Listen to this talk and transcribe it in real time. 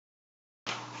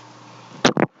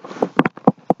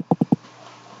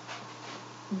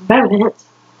Bag of dance.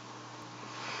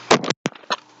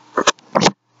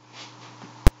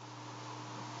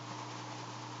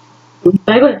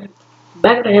 Bag of dance.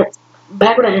 Bag of dance.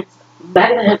 Bag of dance.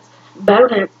 Bag of dance. Bag of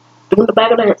dance. Doing the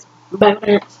bag of dance. Bag of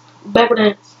dance. Bag of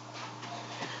dance.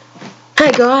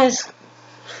 Hey guys,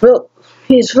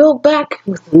 here's Phil back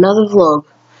with another vlog.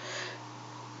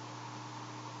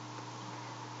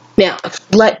 Now,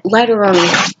 later on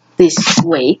this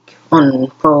week,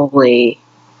 on probably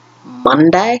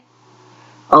Monday,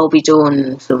 I'll be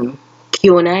doing some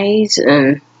Q&As,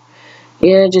 and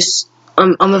yeah,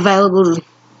 I'm available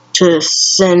to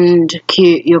send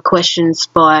your questions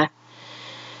by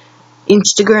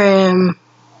Instagram,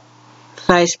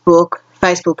 Facebook.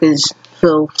 Facebook is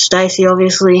Phil Stacey,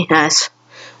 obviously, as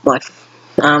my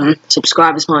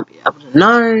subscribers might be able to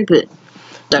know, but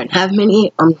don't have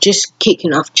many. I'm just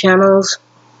kicking off channels,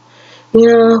 you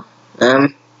know.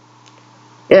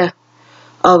 Yeah,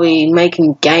 I'll be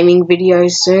making gaming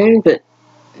videos soon, but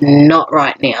not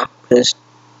right now, because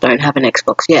I don't have an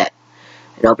Xbox yet,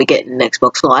 and I'll be getting an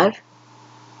Xbox Live,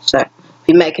 so I'll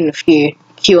be making a few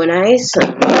Q&As.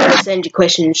 Send your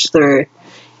questions through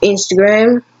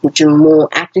Instagram, which I'm more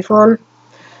active on.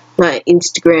 My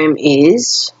Instagram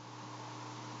is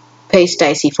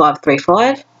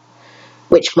pstacy535,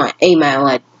 which my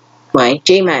Gmail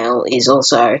is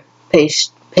also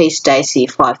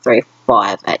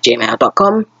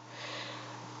pstacy535@gmail.com.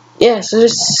 Yeah, so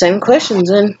just send questions,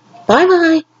 and bye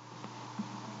bye.